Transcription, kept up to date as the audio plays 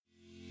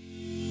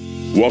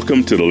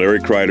Welcome to the Larry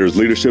Kreider's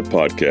Leadership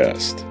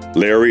Podcast.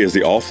 Larry is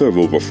the author of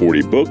over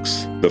 40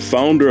 books, the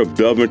founder of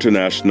Dove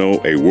International,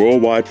 a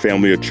worldwide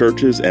family of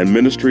churches and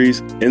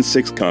ministries in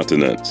 6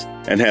 continents,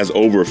 and has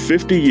over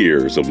 50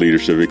 years of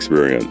leadership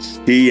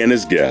experience. He and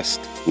his guests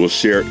will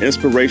share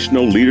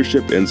inspirational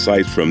leadership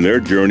insights from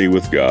their journey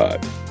with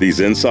God.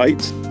 These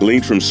insights,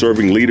 gleaned from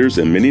serving leaders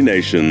in many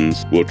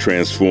nations, will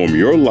transform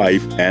your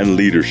life and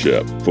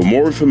leadership. For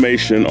more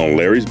information on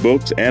Larry's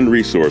books and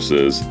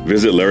resources,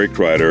 visit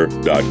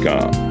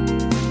LarryKreider.com.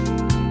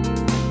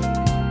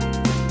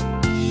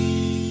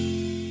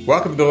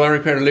 Welcome to the Larry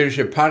Kreider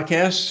Leadership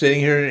Podcast. Sitting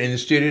here in the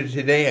studio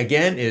today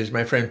again is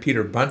my friend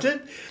Peter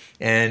Bunton.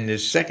 And the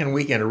second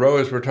week in a row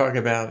as we're talking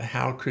about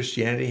how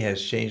Christianity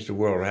has changed the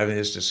world. We're having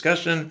this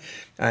discussion.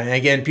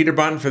 Again, Peter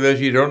Bunton, for those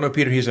of you who don't know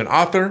Peter, he's an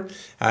author.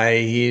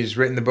 He's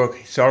written the book,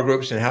 Cell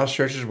Groups and House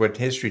Churches, What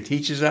History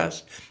Teaches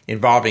Us,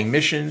 involving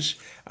missions,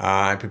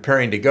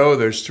 preparing to go.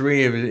 There's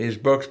 3 of his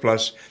books,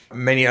 plus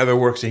many other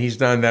works that he's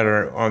done that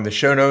are on the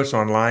show notes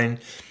online.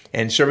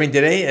 And serving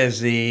today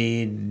as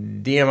the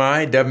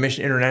DMI, Dove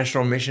Mission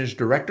International Missions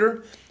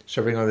Director,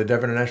 serving on the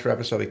Dove International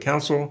Apostolic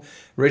Council,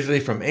 originally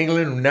from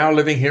England, now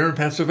living here in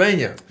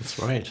Pennsylvania. That's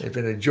right. It's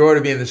been a joy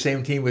to be in the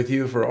same team with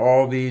you for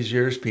all these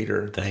years,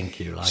 Peter. Thank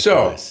you. Likewise.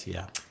 So,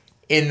 yeah.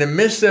 In the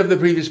midst of the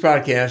previous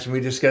podcast, we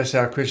discussed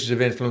how Christians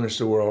have influenced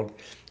the world.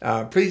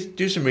 Please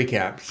do some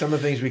recap, some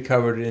of the things we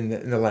covered in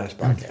the last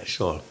podcast.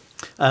 Sure.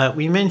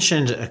 We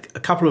mentioned a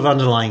couple of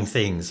underlying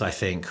things, I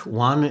think.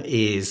 One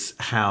is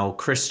how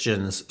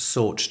Christians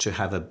sought to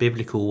have a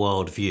biblical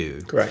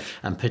worldview. Correct.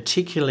 And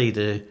particularly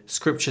the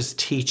scriptures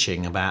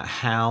teaching about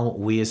how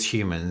we as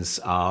humans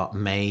are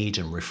made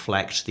and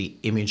reflect the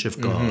image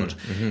of God,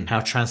 how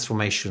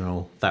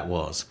transformational that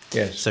was.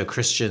 Yes. So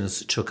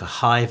Christians took a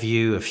high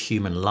view of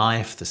human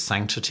life, the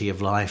sanctity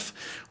of life.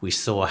 We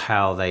saw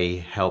how they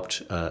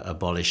helped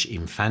abolish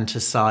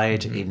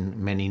infanticide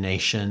in many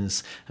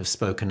nations, have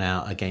spoken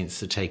out against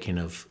the taking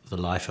of the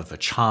life of a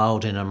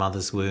child in a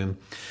mother's womb,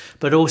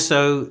 but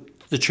also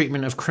the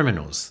treatment of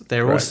criminals. They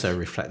also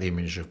reflect the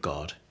image of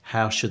God.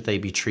 How should they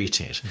be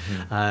treated?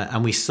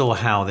 And we saw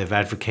how they've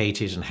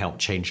advocated and helped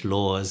change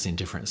laws in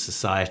different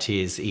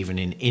societies, even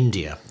in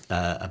India,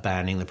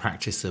 banning the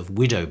practice of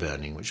widow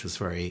burning, which was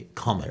very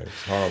common.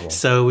 It's horrible.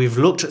 So we've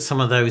looked at some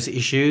of those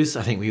issues.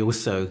 I think we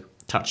also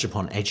touched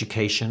upon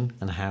education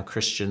and how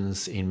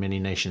Christians in many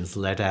nations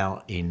led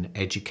out in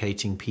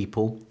educating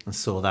people and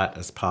saw that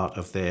as part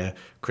of their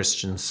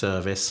Christian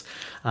service.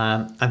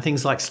 And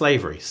things like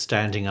slavery,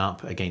 standing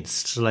up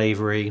against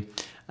slavery,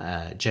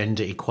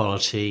 gender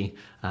equality,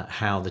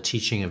 how the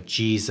teaching of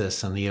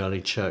Jesus and the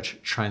early church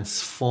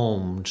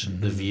transformed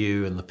the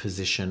view and the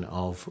position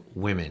of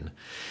women.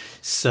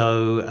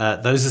 So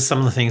those are some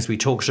of the things we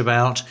talked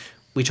about.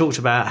 We talked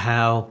about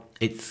how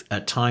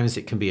at times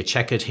it can be a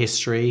checkered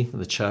history.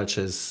 The church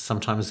has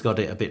sometimes got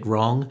it a bit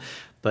wrong,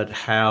 but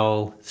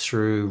how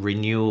through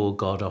renewal,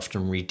 God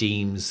often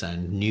redeems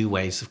and new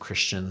waves of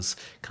Christians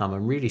come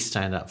and really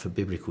stand up for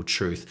biblical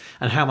truth,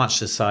 and how much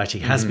society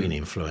has been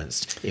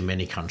influenced in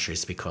many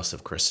countries because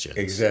of Christians.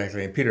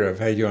 Exactly. And Peter, I've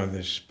had you on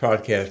this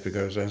podcast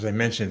because, as I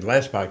mentioned in the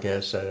last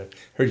podcast, I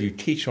heard you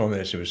teach on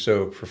this. It was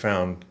so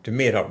profound. To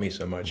me, it helped me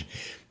so much.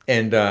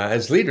 And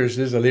as leaders,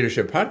 this is a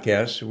leadership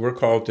podcast. We're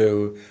called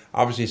to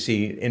obviously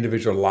see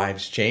individual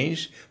lives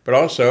change, but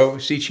also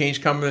see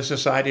change come in the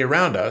society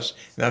around us.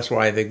 And that's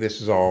why I think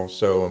this is all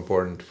so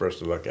important for us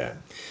to look at.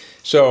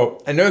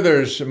 So I know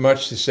there's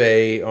much to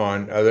say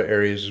on other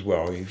areas as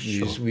well.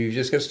 We've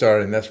just got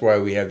started, and that's why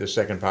we have the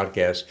second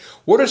podcast.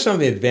 What are some of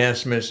the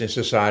advancements in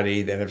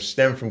society that have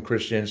stemmed from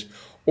Christians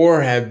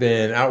or have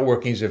been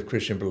outworkings of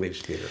Christian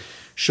beliefs, Peter?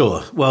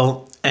 Sure.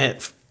 Well,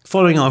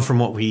 following on from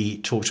what we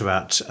talked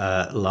about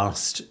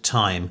last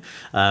time,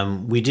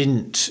 we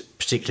didn't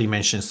particularly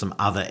mention some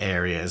other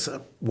areas,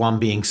 one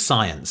being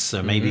science.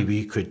 So maybe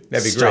we could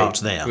start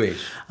there. Please.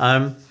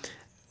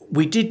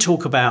 We did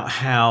talk about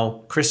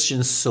how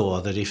Christians saw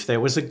that if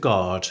there was a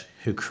God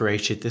who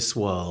created this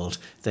world,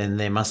 then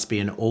there must be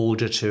an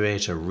order to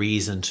it, a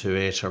reason to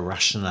it, a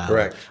rationale.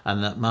 Correct.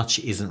 And that much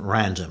isn't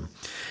random.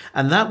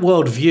 And that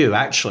worldview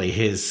actually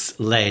has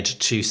led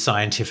to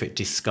scientific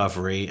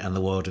discovery and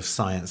the world of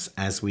science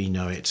as we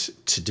know it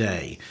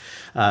today.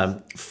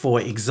 For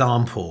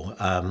example,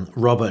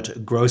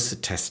 Robert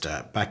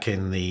Grosseteste, back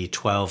in the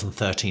 12 and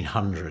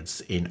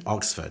 1300s in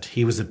Oxford,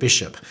 he was a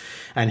bishop,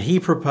 and he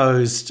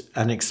proposed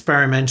an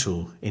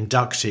experimental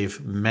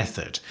inductive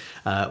method,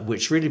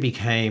 which really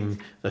became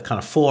the kind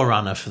of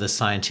forerunner for the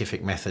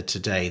scientific method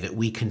today, that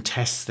we can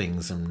test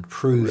things and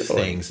prove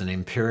things and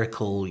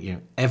empirical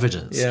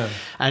evidence. Yeah.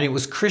 And it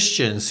was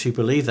Christians who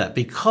believed that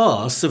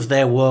because of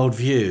their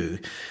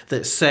worldview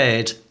that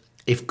said,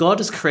 if God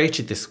has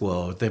created this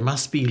world, there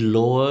must be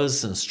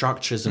laws and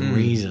structures and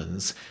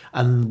reasons,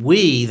 and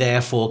we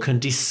therefore can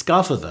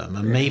discover them,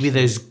 and maybe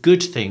there's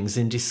good things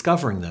in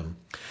discovering them.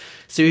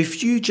 So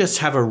if you just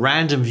have a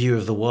random view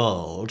of the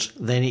world,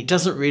 then it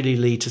doesn't really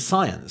lead to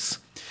science.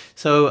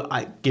 So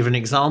I give an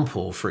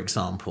example, for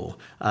example,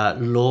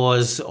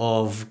 laws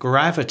of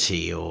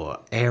gravity or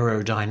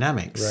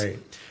aerodynamics. Right.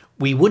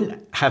 we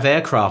wouldn't have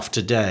aircraft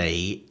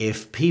today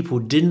if people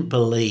didn't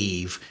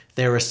believe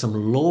there are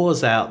some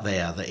laws out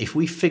there that if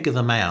we figure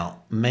them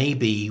out,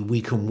 maybe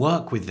we can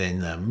work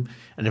within them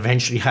and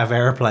eventually have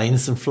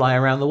airplanes and fly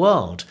around the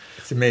world.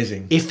 It's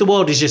amazing. If the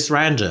world is just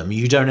random,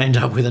 you don't end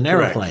up with an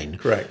airplane.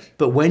 Correct.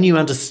 But when you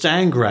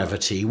understand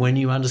gravity, when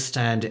you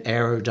understand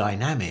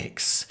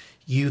aerodynamics,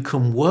 you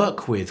can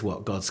work with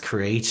what God's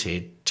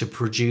created to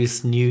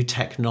produce new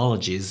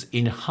technologies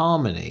in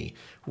harmony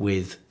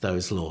with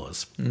those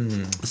laws.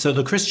 So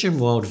the Christian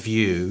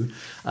worldview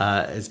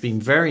has been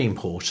very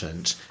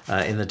important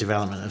in the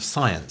development of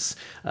science.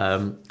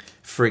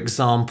 For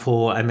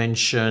example, I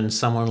mentioned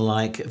someone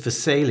like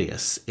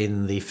Vesalius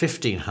in the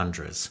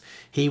 1500s.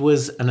 He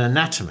was an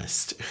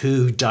anatomist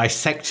who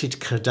dissected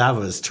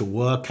cadavers to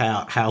work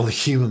out how the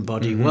human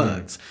body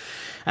works.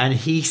 And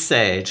he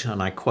said,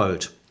 and I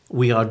quote,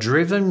 "We are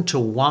driven to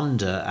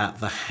wonder at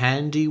the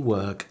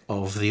handiwork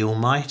of the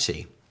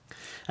Almighty."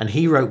 And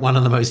he wrote one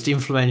of the most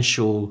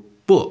influential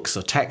books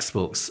or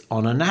textbooks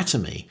on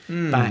anatomy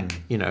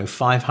back,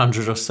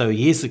 500 or so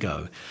years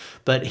ago.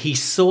 But he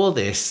saw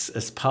this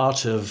as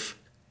part of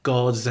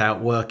God's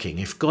outworking.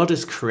 If God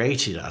has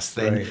created us,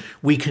 then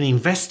we can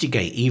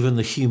investigate even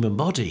the human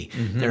body.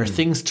 There are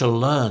things to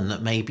learn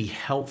that may be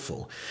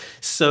helpful.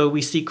 So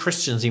we see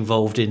Christians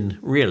involved in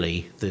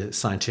really the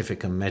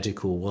scientific and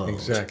medical world.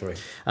 Exactly.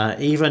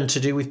 Even to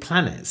do with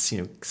planets.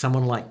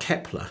 Someone like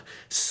Kepler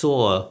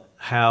saw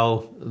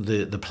how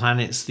the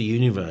planets, the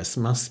universe,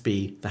 must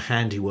be the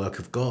handiwork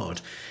of God.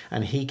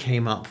 And he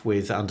came up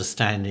with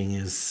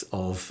understandings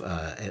of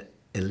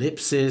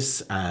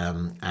ellipses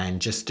and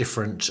just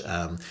different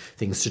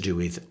things to do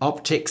with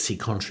optics. He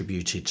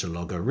contributed to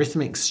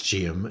logarithmics,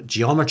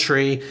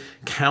 geometry,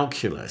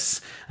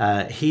 calculus.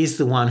 He's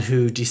the one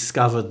who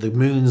discovered the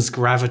moon's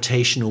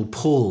gravitational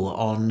pull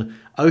on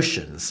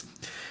oceans.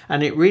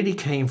 And it really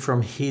came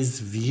from his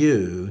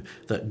view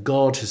that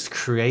God has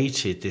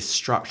created this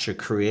structure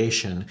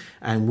creation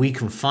and we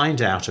can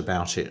find out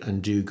about it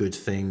and do good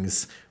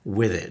things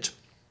with it.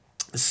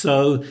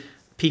 So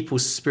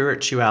people's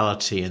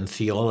spirituality and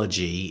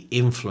theology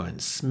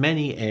influence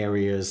many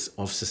areas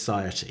of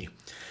society.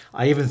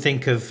 I even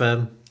think of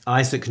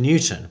Isaac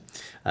Newton,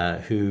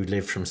 who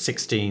lived from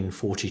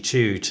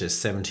 1642 to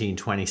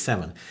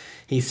 1727.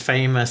 He's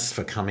famous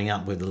for coming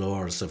up with the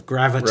laws of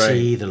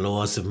gravity, the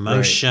laws of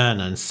motion,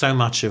 and so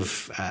much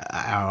of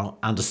our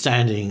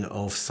understanding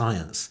of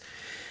science.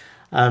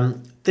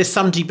 There's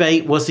some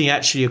debate, was he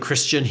actually a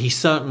Christian? He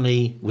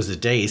certainly was a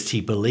deist.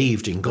 He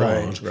believed in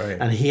God.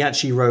 And he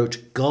actually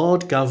wrote,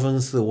 "God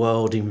governs the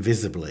world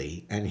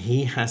invisibly, and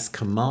he has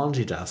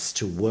commanded us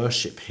to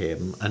worship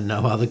him and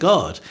no other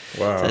God."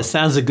 Wow. That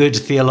sounds a good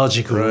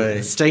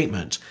theological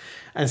statement.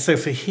 And so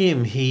for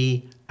him,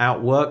 he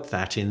outworked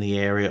that in the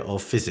area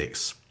of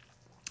physics.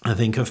 I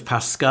think of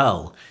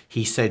Pascal.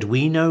 He said,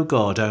 "We know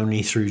God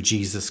only through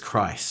Jesus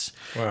Christ."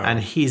 Wow. And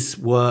his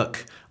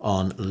work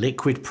on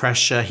liquid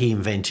pressure, he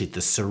invented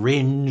the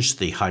syringe,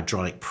 the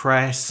hydraulic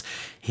press.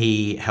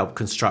 He helped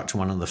construct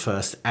one of the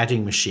first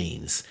adding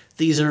machines.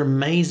 These are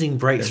amazing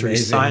breakthrough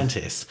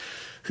scientists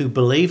who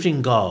believed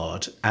in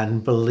God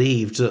and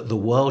believed that the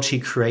world he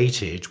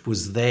created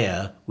was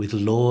there with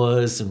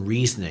laws and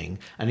reasoning.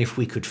 And if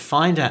we could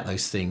find out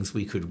those things,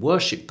 we could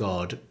worship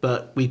God,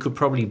 but we could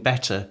probably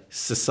better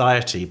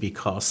society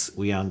because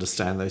we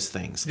understand those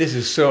things. This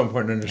is so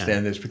important to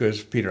understand this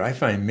because, Peter, I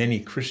find many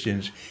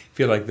Christians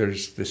feel like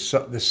there's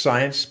the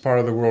science part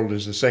of the world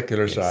is the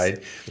secular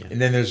side,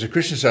 and then there's the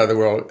Christian side of the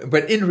world.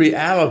 But in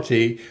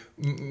reality,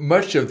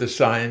 much of the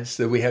science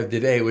that we have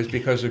today was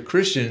because of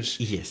Christians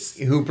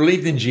who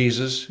believed in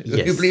Jesus,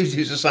 who believed he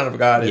was the Son of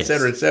God, et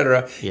cetera, et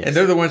cetera. And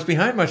they're the ones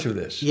behind much of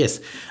this. Yes,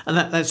 and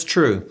that's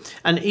true.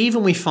 And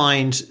even we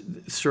find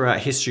throughout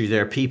history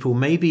there are people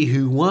maybe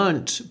who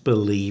weren't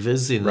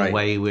believers in the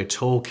way we're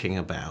talking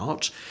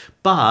about,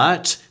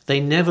 but they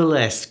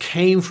nevertheless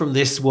came from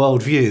this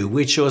worldview,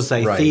 which was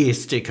a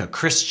theistic, a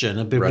Christian,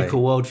 a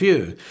biblical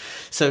worldview.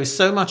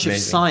 So much of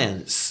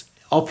science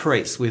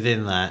operates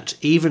within that,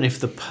 even if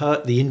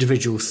the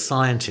individual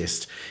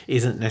scientist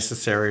isn't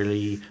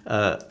necessarily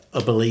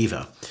a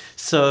believer.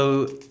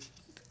 So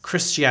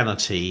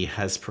Christianity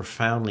has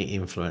profoundly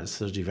influenced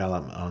the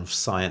development of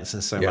science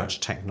and so much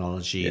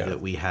technology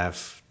that we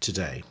have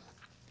today.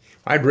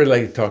 I'd really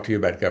like to talk to you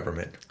about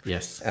government.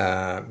 Yes.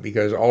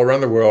 Because all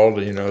around the world,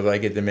 as I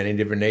get to many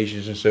different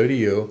nations, and so do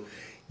you,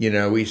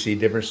 we see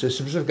different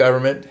systems of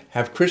government.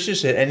 Have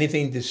Christians had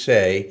anything to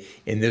say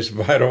in this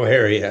vital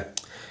area?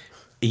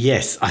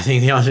 Yes, I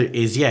think the answer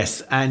is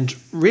yes. And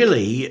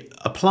really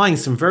applying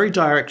some very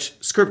direct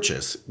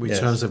scriptures in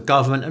terms of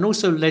government and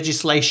also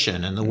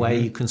legislation and the way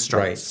you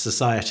construct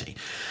society.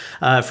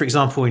 For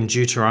example, in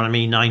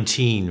Deuteronomy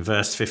 19,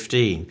 verse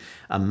 15,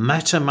 a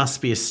matter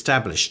must be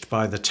established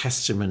by the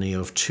testimony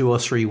of 2 or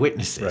 3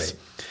 witnesses.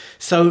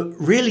 So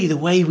really the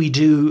way we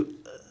do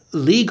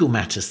legal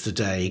matters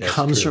today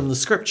comes from the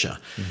scripture.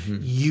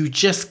 You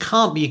just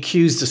can't be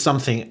accused of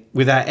something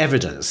without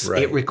evidence.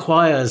 It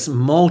requires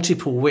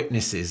multiple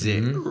witnesses.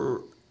 It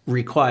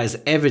requires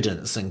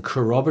evidence and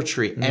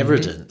corroboratory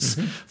evidence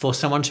for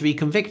someone to be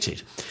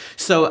convicted.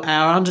 So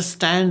our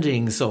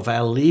understandings of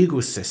our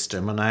legal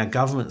system and our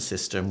government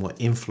system were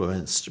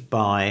influenced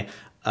by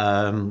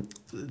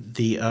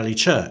the early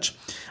church.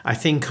 I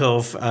think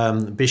of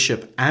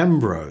Bishop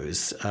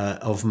Ambrose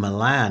of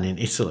Milan in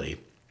Italy.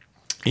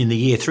 In the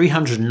year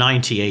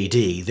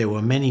 390 AD, there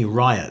were many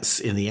riots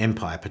in the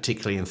empire,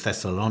 particularly in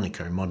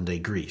Thessalonica in modern-day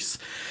Greece.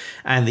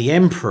 And the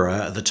emperor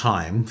at the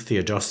time,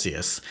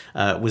 Theodosius,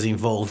 was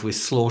involved with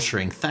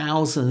slaughtering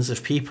thousands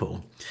of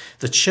people.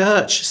 The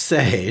church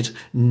said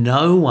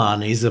no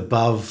one is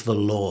above the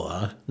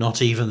law,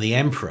 not even the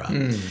emperor.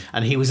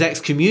 And he was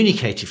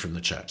excommunicated from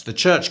the church. The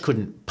church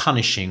couldn't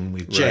punish him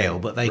with jail,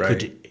 but they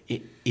could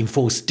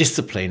enforce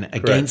discipline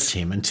against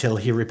him until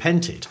he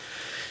repented.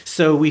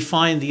 So we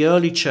find the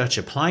early church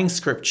applying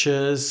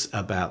scriptures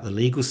about the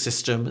legal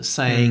system,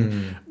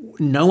 saying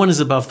no one is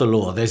above the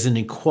law. There's an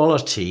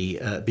equality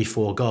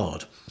before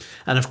God.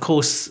 And of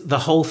course, the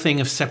whole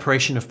thing of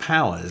separation of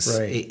powers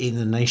in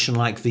a nation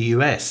like the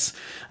US.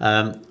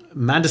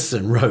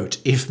 Madison wrote,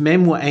 "If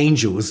men were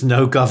angels,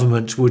 no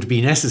government would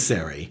be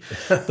necessary."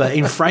 But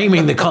in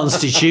framing the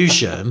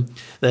Constitution,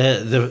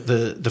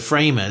 the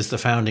framers, the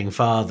founding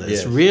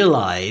fathers,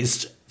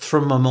 realized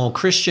from a more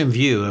Christian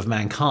view of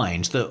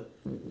mankind that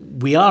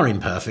we are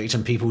imperfect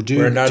and people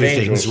do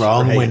things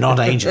wrong. Right? We're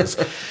not angels.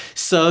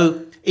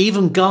 So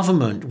even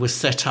government was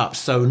set up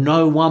so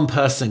no one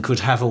person could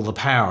have all the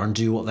power and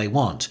do what they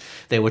want.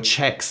 There were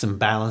checks and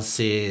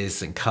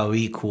balances and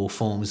co-equal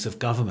forms of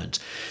government.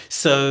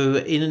 So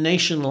in a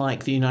nation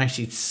like the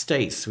United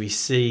States, we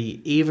see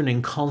even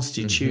in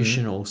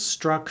constitutional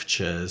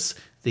structures,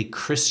 the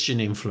Christian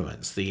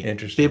influence, the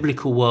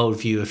biblical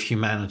worldview of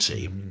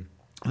humanity.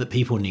 That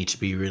people need to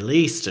be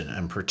released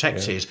and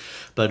protected,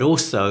 but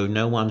also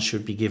no one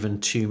should be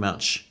given too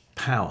much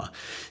power.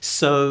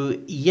 So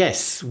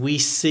yes, we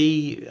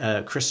see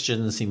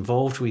Christians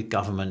involved with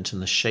government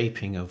and the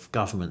shaping of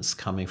governments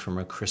coming from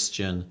a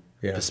Christian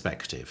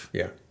perspective.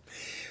 Yeah.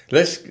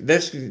 Let's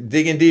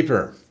dig in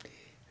deeper.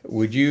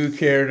 Would you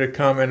care to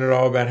comment at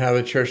all about how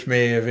the church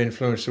may have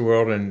influenced the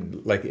world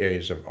in like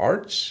areas of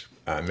arts?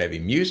 Maybe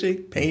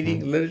music,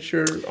 painting,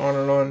 literature, on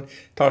and on.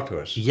 Talk to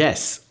us.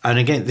 Yes. And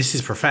again, this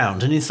is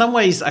profound. And in some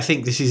ways, I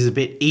think this is a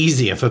bit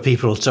easier for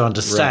people to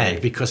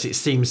understand because it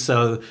seems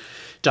so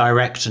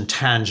direct and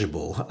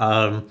tangible.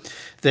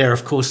 There,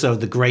 of course, are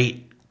the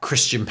great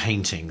Christian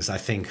paintings. I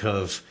think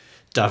of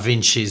Da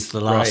Vinci's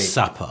The Last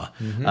Supper,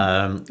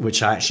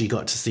 which I actually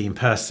got to see in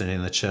person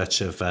in the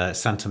church of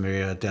Santa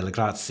Maria delle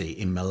Grazie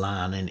in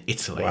Milan in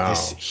Italy. Wow.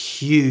 This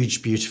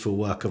huge, beautiful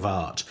work of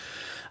art.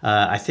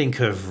 I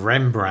think of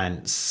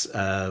Rembrandt's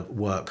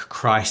work,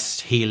 Christ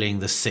Healing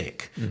the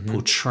Sick,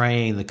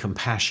 portraying the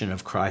compassion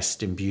of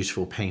Christ in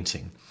beautiful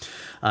painting.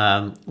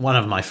 One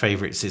of my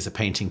favorites is a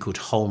painting called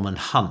Holman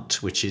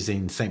Hunt, which is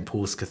in St.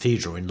 Paul's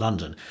Cathedral in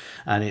London.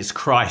 And it's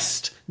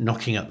Christ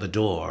knocking at the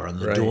door, and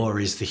the door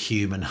is the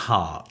human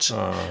heart.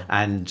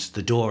 And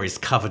the door is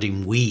covered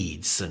in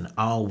weeds. And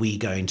are we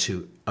going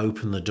to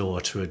open the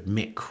door to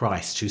admit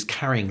Christ, who's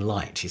carrying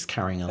light? He's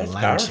carrying a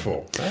lantern.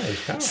 Powerful. That is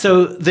powerful.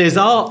 So there's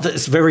art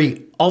that's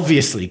very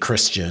obviously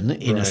Christian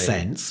in a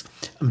sense,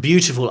 and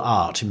beautiful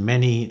art in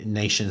many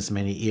nations,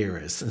 many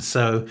eras. And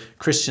so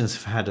Christians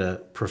have had a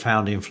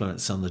profound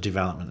influence on the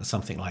development of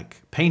something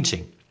like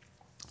painting.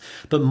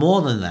 But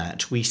more than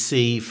that, we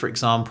see, for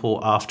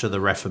example, after the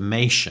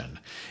Reformation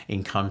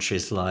in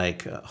countries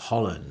like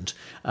Holland,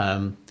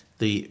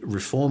 the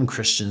Reformed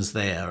Christians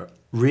there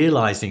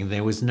realizing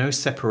there was no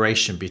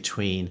separation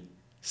between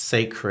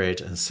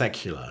sacred and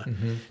secular,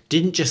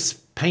 didn't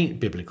just paint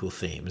biblical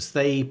themes.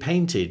 They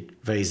painted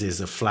vases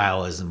of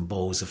flowers and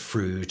bowls of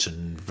fruit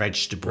and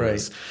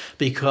vegetables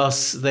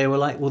because they were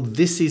like, well,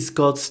 this is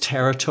God's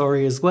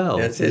territory as well.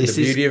 That's it, this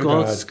the beauty is of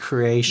God's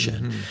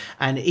creation.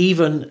 And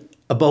even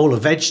a bowl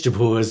of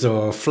vegetables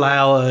or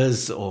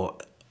flowers or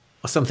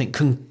something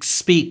can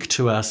speak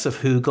to us of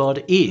who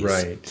God is.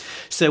 Right.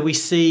 So we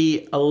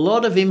see a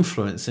lot of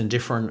influence in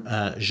different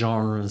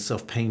genres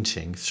of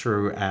painting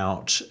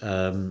throughout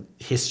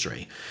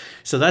history.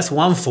 So that's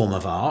one form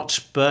of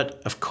art,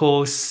 but of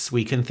course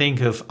we can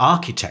think of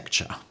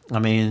architecture. I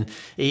mean,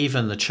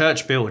 even the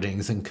church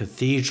buildings and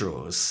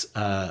cathedrals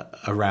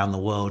around the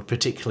world,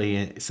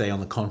 particularly, say, on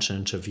the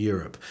continent of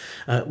Europe,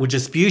 were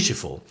just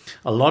beautiful.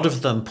 A lot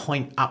of them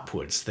point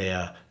upwards.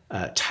 They're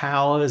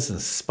towers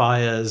and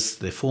spires.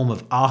 The form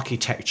of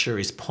architecture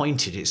is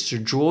pointed. It's to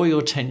draw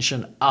your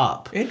attention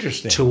up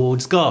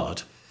towards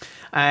God.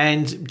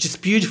 And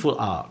just beautiful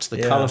art,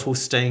 the colourful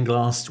stained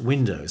glass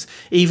windows.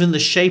 Even the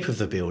shape of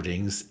the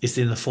buildings is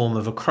in the form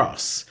of a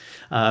cross.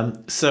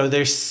 So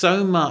there's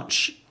so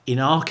much in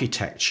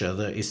architecture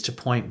that is to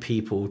point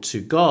people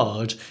to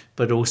God,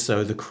 but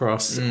also the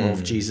cross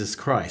of Jesus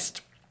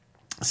Christ.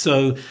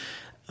 So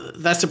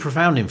that's a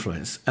profound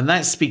influence, and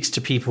that speaks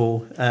to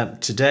people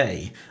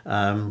today.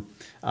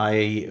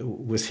 I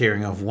was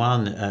hearing of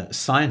one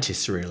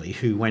scientist, really,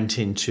 who went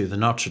into the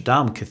Notre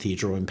Dame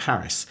Cathedral in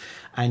Paris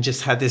and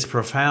just had this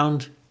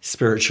profound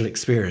spiritual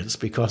experience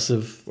because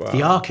of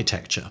the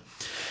architecture.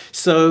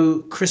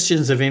 So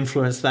Christians have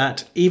influenced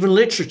that, even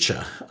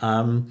literature.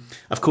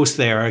 Of course,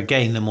 there are,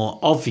 again, the more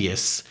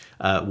obvious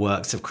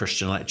works of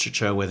Christian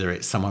literature, whether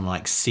it's someone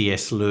like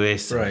C.S.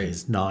 Lewis and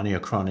his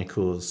Narnia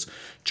Chronicles,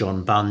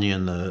 John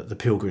Bunyan, the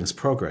Pilgrim's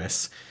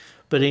Progress,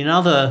 but in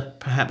other,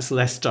 perhaps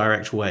less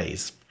direct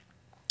ways.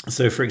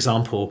 So, for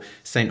example,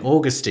 St.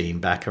 Augustine,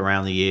 back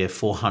around the year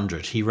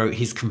 400, he wrote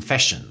his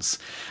Confessions,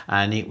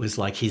 and it was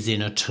like his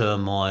inner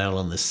turmoil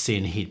and the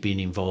sin he'd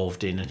been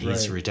involved in and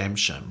his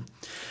redemption.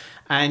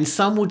 And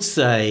some would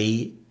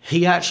say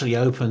he actually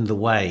opened the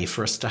way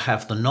for us to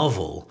have the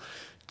novel,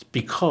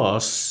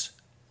 because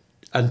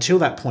until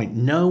that point,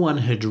 no one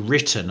had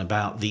written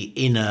about the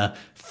inner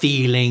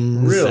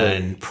feelings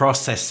and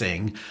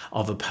processing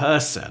of a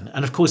person.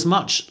 And of course,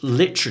 much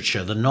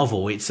literature, the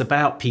novel, it's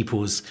about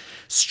people's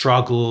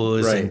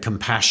struggles and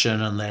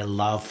compassion and their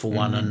love for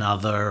one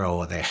another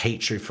or their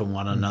hatred for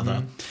one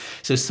another.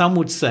 So some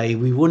would say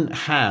we wouldn't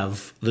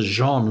have the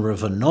genre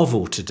of a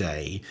novel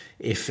today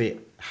if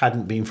it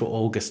hadn't been for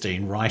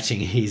Augustine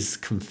writing his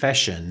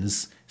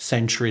Confessions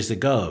centuries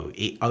ago.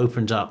 It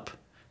opened up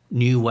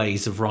new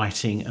ways of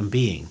writing and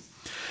being.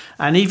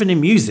 And even in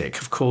music,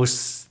 of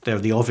course, there are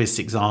the obvious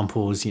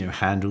examples,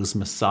 Handel's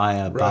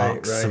Messiah,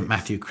 Bach's St.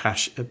 Matthew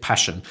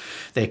Passion.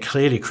 They're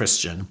clearly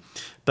Christian.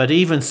 But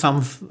even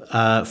some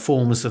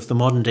forms of the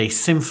modern day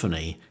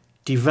symphony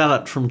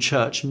developed from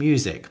church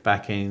music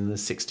back in the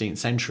 16th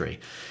century.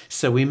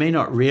 So we may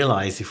not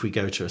realize if we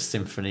go to a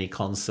symphony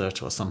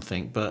concert or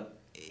something, but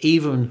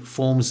even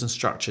forms and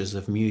structures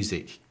of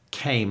music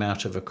came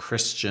out of a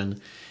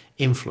Christian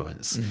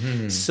influence.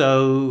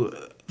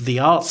 So the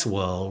arts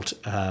world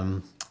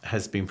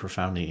has been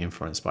profoundly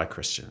influenced by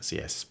Christians,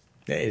 yes.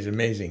 That is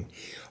amazing.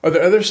 Are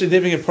there other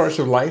significant parts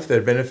of life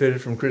that benefited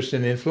from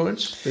Christian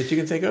influence that you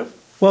can think of?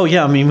 Well,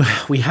 yeah, I mean,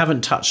 we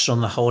haven't touched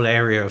on the whole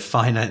area of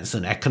finance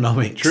and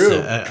economics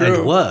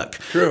and work.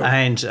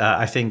 And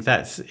I think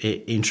that's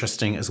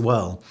interesting as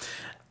well.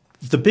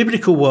 The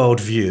biblical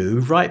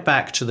worldview, right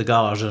back to the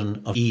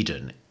Garden of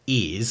Eden,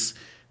 is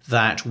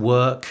that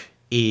work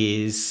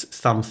is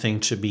something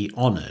to be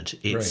honored.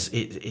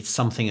 It's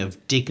something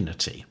of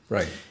dignity.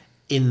 Right.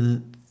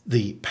 In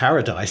the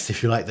paradise,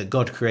 if you like, that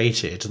God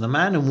created, the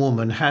man and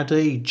woman had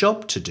a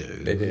job to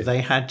do.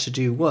 They had to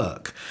do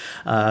work.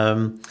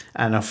 And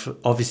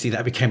obviously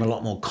that became a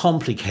lot more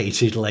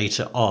complicated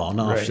later on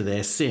after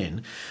their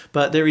sin.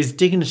 But there is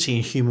dignity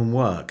in human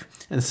work.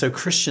 And so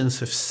Christians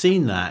have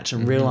seen that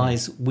and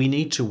realize we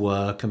need to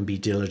work and be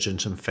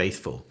diligent and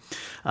faithful.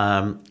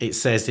 It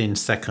says in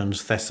 2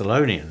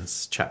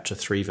 Thessalonians chapter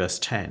 3, verse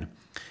 10,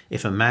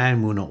 if a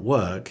man will not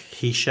work,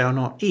 he shall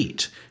not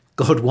eat.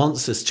 God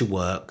wants us to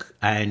work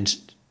and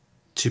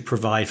to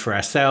provide for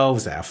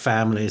ourselves, our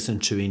families,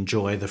 and to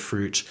enjoy the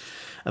fruit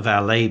of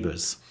our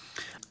labours.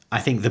 I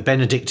think the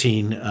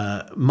Benedictine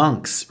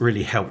monks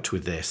really helped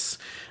with this.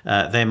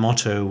 Their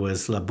motto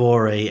was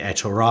labore et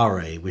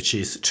orare, which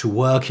is to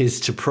work is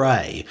to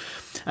pray.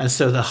 And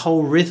so the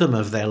whole rhythm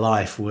of their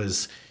life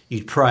was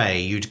you'd pray,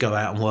 you'd go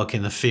out and work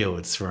in the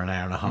fields for an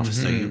hour and a half or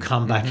so, you'd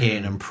come back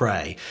in and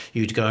pray,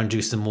 you'd go and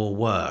do some more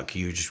work,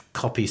 you'd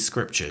copy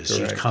scriptures,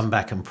 you'd come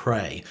back and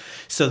pray.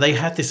 So they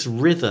had this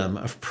rhythm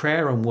of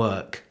prayer and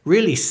work,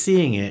 really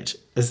seeing it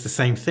as the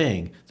same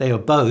thing. They are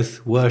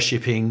both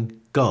worshipping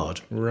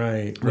God,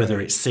 whether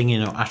it's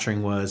singing or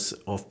uttering words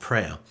of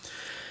prayer.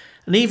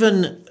 And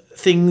even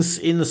things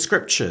in the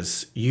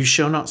scriptures, you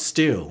shall not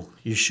steal,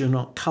 you shall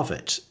not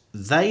covet,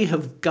 they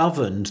have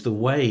governed the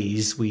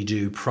ways we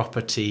do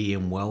property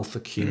and wealth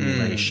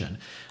accumulation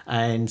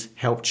and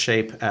helped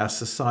shape our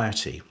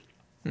society.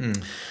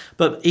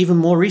 But even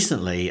more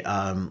recently,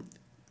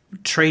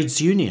 trades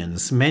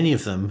unions, many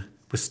of them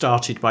were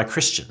started by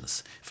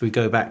Christians. If we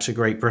go back to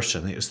Great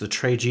Britain, it was the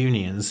trade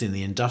unions in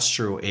the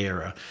industrial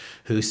era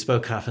who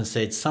spoke up and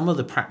said some of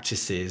the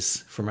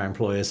practices from our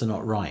employers are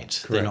not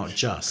right. They're not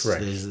just.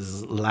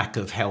 There's lack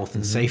of health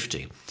and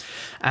safety.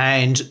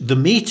 And the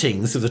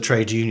meetings of the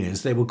trade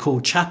unions, they were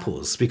called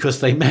chapels because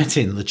they met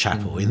in the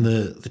chapel, in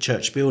the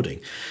church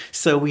building.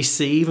 So we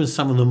see even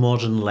some of the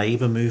modern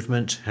labour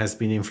movement has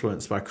been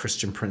influenced by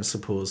Christian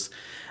principles.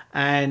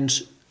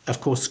 And of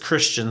course,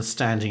 Christians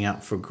standing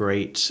up for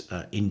great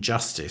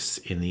injustice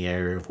in the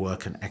area of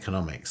work and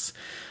economics.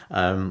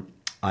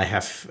 I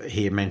have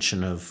here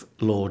mention of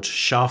Lord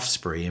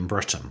Shaftesbury in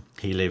Britain.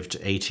 He lived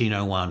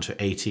 1801 to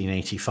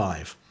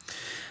 1885.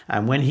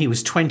 And when he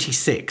was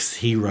 26,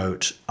 he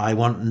wrote, I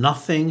want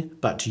nothing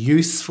but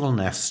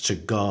usefulness to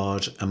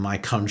God and my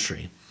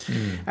country.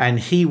 And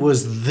he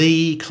was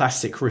the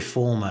classic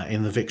reformer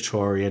in the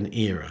Victorian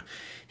era.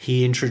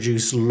 He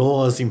introduced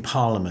laws in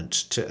Parliament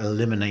to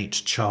eliminate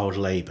child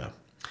labour.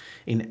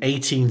 In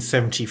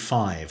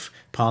 1875,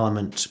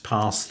 Parliament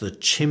passed the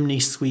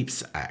Chimney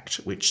Sweeps Act,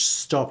 which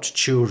stopped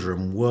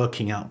children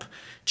working up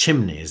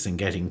chimneys and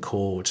getting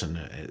caught,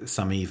 and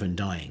some even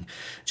dying.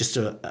 Just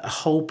a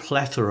whole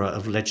plethora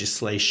of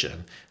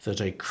legislation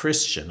that a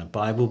Christian, a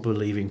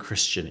Bible-believing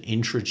Christian,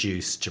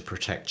 introduced to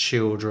protect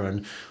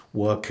children,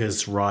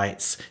 workers'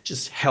 rights,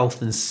 just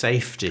health and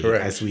safety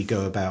as we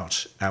go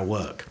about our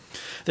work.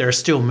 There are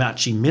still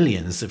actually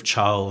millions of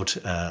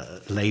child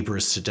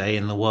labourers today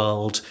in the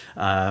world,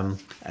 and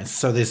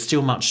so there's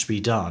still much to be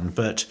done.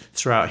 But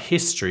throughout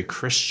history,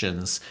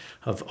 Christians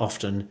have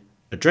often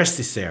addressed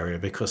this area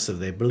because of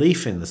their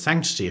belief in the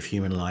sanctity of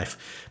human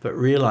life, but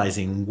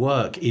realising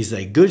work is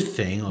a good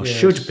thing, or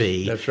should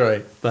be. That's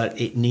right. But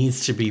it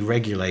needs to be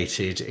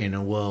regulated in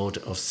a world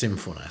of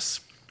sinfulness.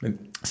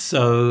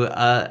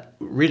 So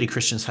really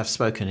Christians have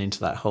spoken into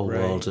that whole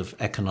world of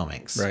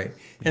economics. Right.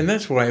 And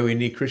that's why we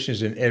need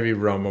Christians in every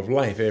realm of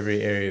life,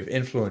 every area of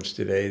influence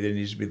today. There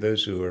needs to be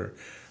those who are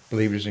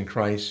believers in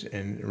Christ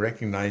and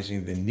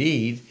recognizing the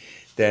need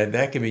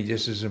that can be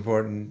just as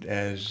important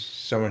as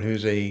someone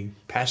who's a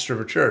pastor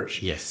of a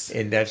church. Yes.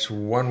 And that's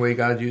one way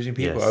God's using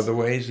people. Yes. Other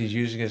ways he's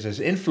using us as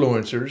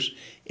influencers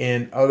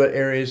in other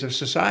areas of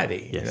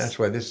society. Yes. And that's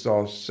why this is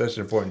all such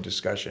an important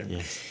discussion.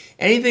 Yes.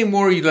 Anything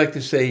more you'd like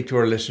to say to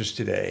our listeners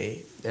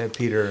today,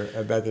 Peter,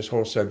 about this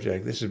whole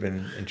subject? This has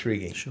been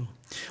intriguing. Sure.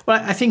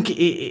 Well, I think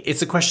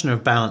it's a question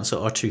of balance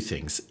or two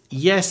things.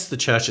 Yes, the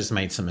church has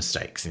made some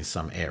mistakes in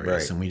some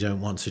areas, and we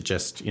don't want to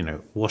just,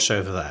 wash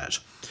over that.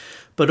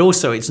 But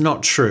also, it's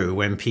not true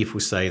when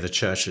people say the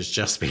church has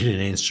just been an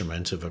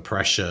instrument of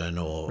oppression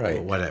or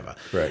whatever.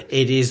 Right.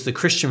 It is the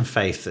Christian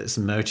faith that's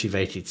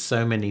motivated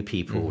so many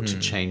people to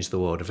change the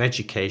world of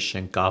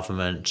education,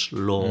 government,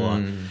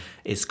 law.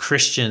 It's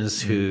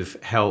Christians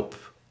who've helped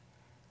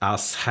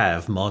us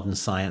have modern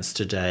science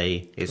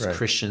today. It's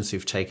Christians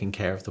who've taken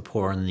care of the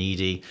poor and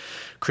needy.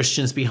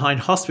 Christians behind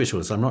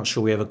hospitals. I'm not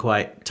sure we ever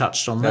quite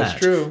touched on that. That's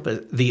true.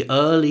 But the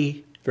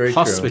early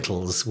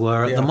hospitals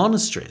were at the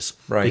monasteries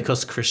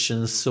because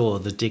Christians saw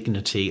the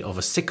dignity of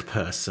a sick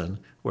person,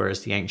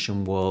 whereas the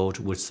ancient world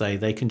would say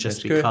they can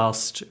just be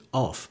cast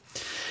off.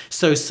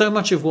 So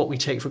much of what we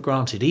take for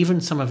granted,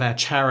 even some of our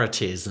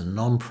charities and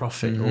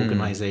non-profit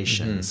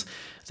organizations,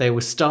 they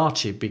were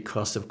started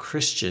because of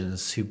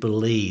Christians who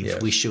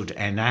believed we should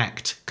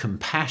enact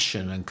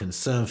compassion and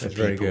concern for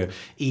people,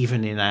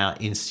 even in our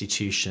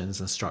institutions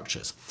and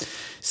structures.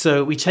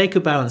 So we take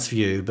a balanced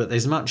view, but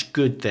there's much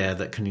good there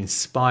that can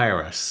inspire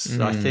us.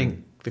 So I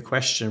think the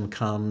question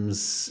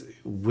becomes,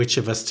 which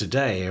of us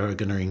today are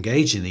going to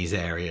engage in these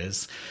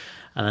areas?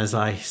 And as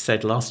I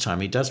said last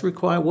time, it does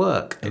require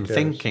work and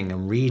thinking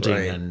and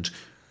reading and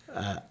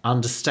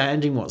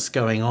understanding what's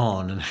going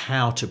on and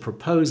how to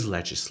propose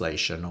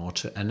legislation or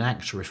to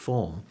enact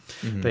reform.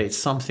 But it's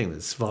something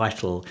that's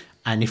vital.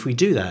 And if we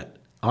do that,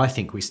 I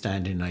think we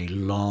stand in a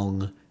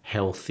long,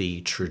 healthy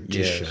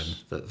tradition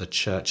that the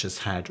church has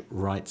had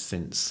right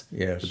since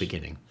the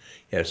beginning.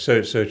 Yes,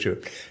 so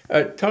true.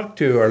 Talk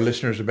to our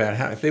listeners about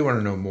how, if they want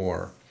to know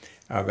more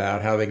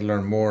about how they can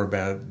learn more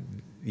about,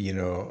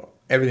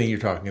 everything you're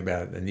talking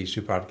about in these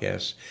two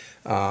podcasts.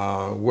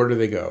 Where do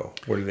they go?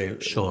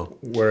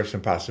 Where are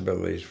some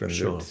possibilities for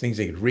the things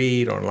they could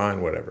read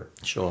online, whatever?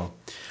 Sure.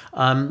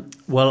 The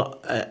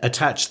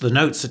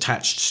notes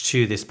attached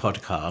to this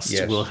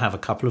podcast will have a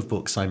couple of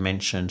books I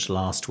mentioned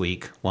last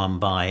week, one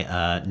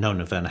by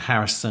Nona Werner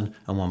Harrison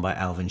and one by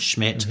Alvin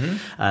Schmidt.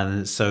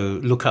 And so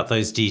look up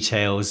those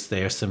details.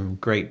 There are some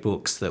great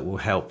books that will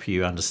help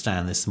you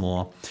understand this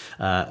more.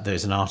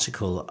 There's an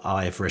article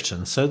I've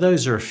written. So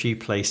those are a few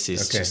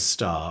places to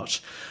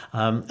start.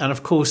 And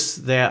of course,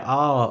 there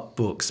are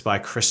books by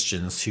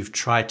Christians who've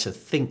tried to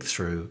think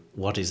through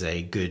what is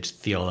a good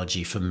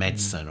theology for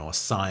medicine or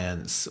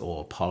science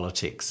or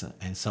politics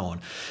and so on.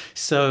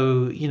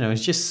 So,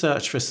 just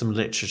search for some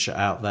literature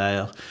out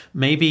there.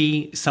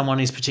 Maybe someone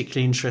is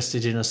particularly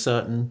interested in a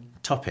certain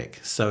topic.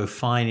 So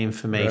find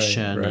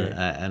information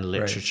and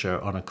literature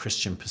on a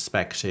Christian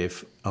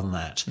perspective on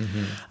that.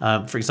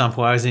 For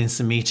example, I was in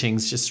some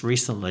meetings just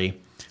recently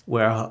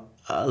where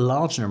a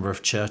large number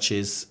of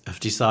churches have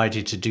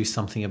decided to do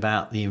something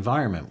about the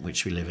environment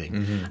which we live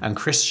in. And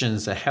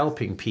Christians are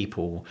helping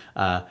people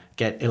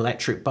get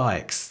electric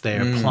bikes.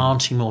 They're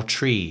planting more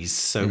trees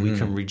so we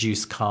can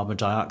reduce carbon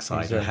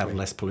dioxide and have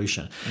less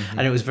pollution.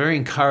 And it was very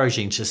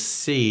encouraging to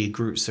see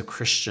groups of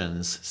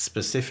Christians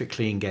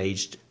specifically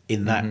engaged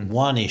in that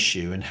one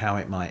issue and how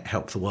it might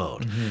help the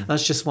world.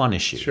 That's just one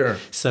issue. Sure.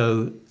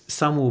 So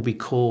some will be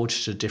called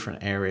to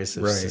different areas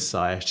of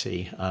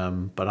society,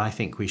 but I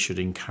think we should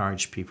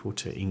encourage people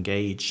to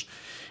engage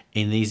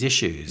in these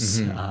issues.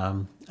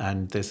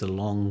 And there's a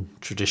long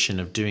tradition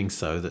of doing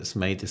so that's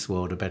made this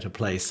world a better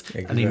place.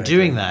 And in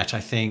doing that, I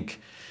think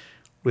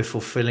we're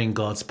fulfilling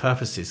God's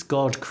purposes.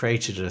 God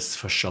created us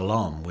for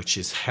shalom, which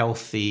is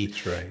healthy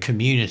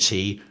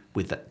community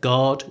with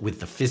God, with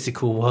the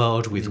physical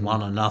world, with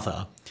one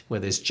another. where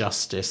there's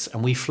justice,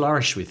 and we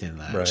flourish within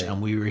that, Right. and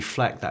we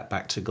reflect that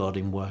back to God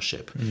in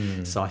worship.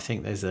 So I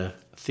think there's a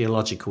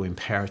theological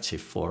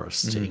imperative for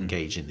us to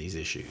engage in these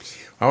issues.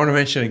 I want to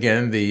mention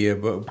again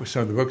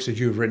some of the books that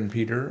you've written,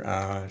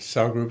 Peter,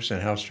 Cell Groups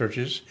and House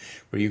Churches,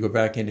 where you go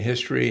back into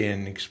history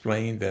and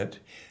explain that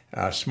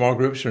small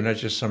groups are not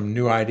just some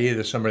new idea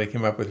that somebody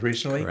came up with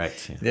recently.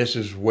 Correct, yeah. This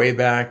is way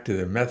back to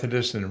the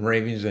Methodists and the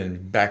Moravians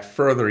and back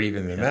further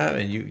even than that,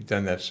 and you've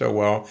done that so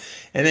well.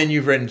 And then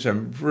you've written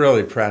some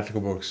really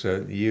practical books,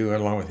 you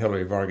along with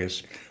Hilary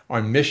Vargas,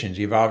 on missions,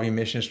 Evolving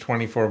Missions,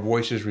 24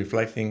 Voices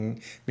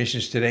Reflecting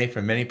Missions Today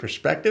from Many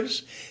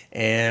Perspectives,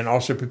 and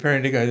also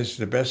Preparing to Go. This is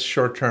the best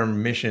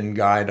short-term mission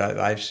guide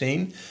I've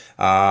seen,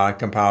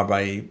 compiled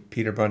by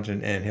Peter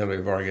Bunton and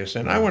Hilary Vargas.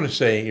 And I want to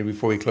say,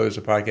 before we close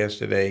the podcast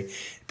today,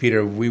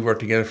 Peter, we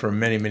worked together for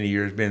many, many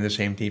years, been in the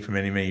same team for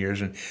many, many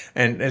years.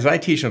 And as I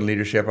teach on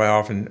leadership, I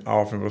often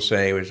will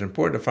say it's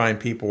important to find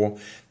people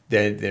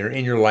that are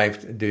in your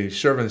life to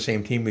serve on the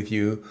same team with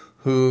you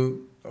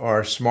who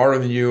are smarter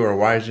than you or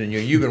wiser than you.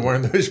 You've been one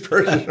of those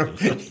persons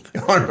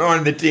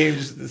on the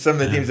teams, some of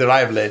the teams that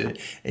I've led,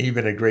 and you've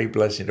been a great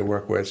blessing to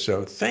work with.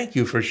 So thank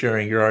you for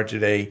sharing your heart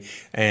today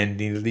and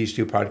these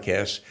two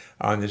podcasts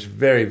on this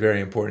very, very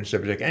important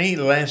subject. Any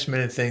last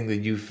minute thing that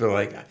you feel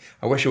like,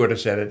 I wish you would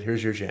have said it,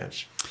 here's your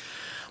chance.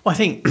 Well, I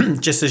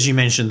think just as you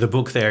mentioned the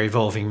book there,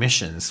 Evolving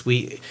Missions,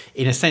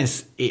 in a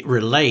sense, it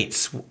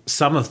relates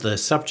some of the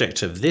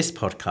subject of this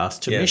podcast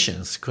to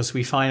missions, because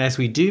we find as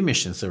we do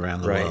missions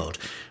around the world,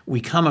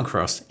 we come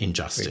across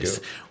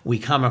injustice. We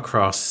come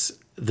across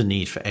the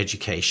need for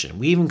education.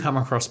 We even come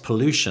across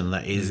pollution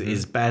that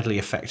is badly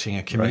affecting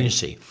a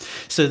community.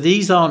 So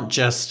these aren't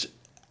just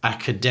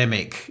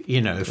academic,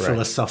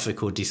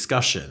 philosophical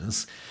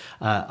discussions.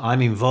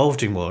 I'm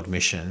involved in world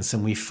missions,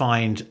 and we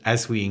find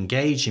as we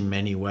engage in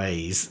many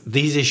ways,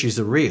 these issues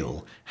are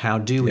real. How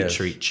do we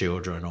treat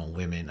children or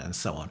women and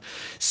so on?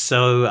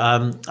 So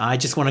I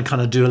just want to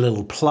kind of do a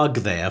little plug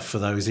there for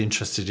those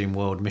interested in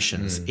world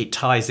missions. It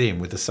ties in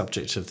with the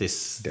subject of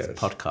this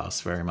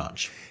podcast very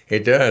much.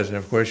 It does. And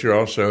of course, you're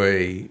also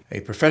a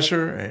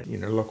professor at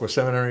local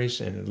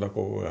seminaries and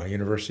local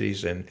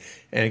universities. And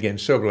again,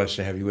 so blessed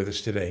to have you with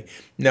us today.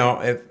 Now,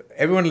 if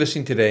everyone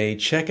listening today,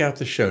 check out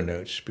the show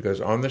notes,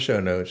 because on the show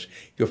notes,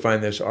 you'll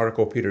find this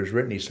article Peter's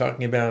written, he's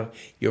talking about.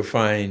 You'll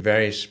find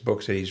various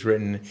books that he's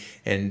written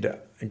and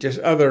just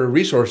other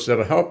resources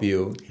that'll help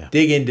you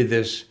dig into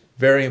this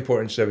very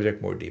important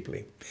subject more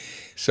deeply.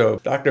 So,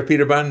 Dr.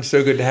 Peter Bunton,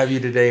 so good to have you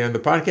today on the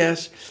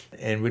podcast.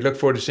 And we look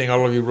forward to seeing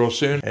all of you real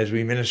soon as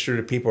we minister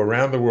to people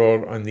around the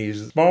world on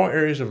these small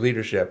areas of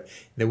leadership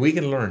that we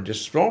can learn,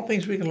 just small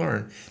things we can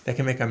learn that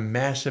can make a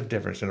massive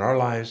difference in our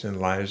lives and the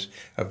lives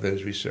of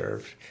those we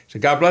serve. So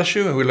God bless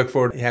you, and we look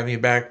forward to having you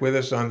back with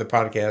us on the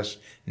podcast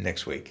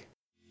next week.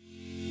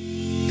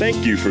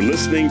 Thank you for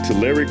listening to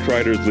Larry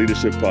Kreider's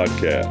Leadership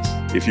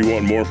Podcast. If you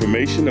want more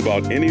information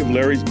about any of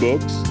Larry's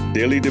books,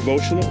 daily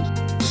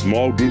devotionals,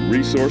 small group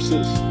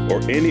resources,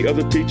 or any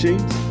other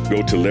teachings,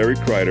 go to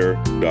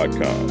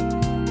LarryKreider.com.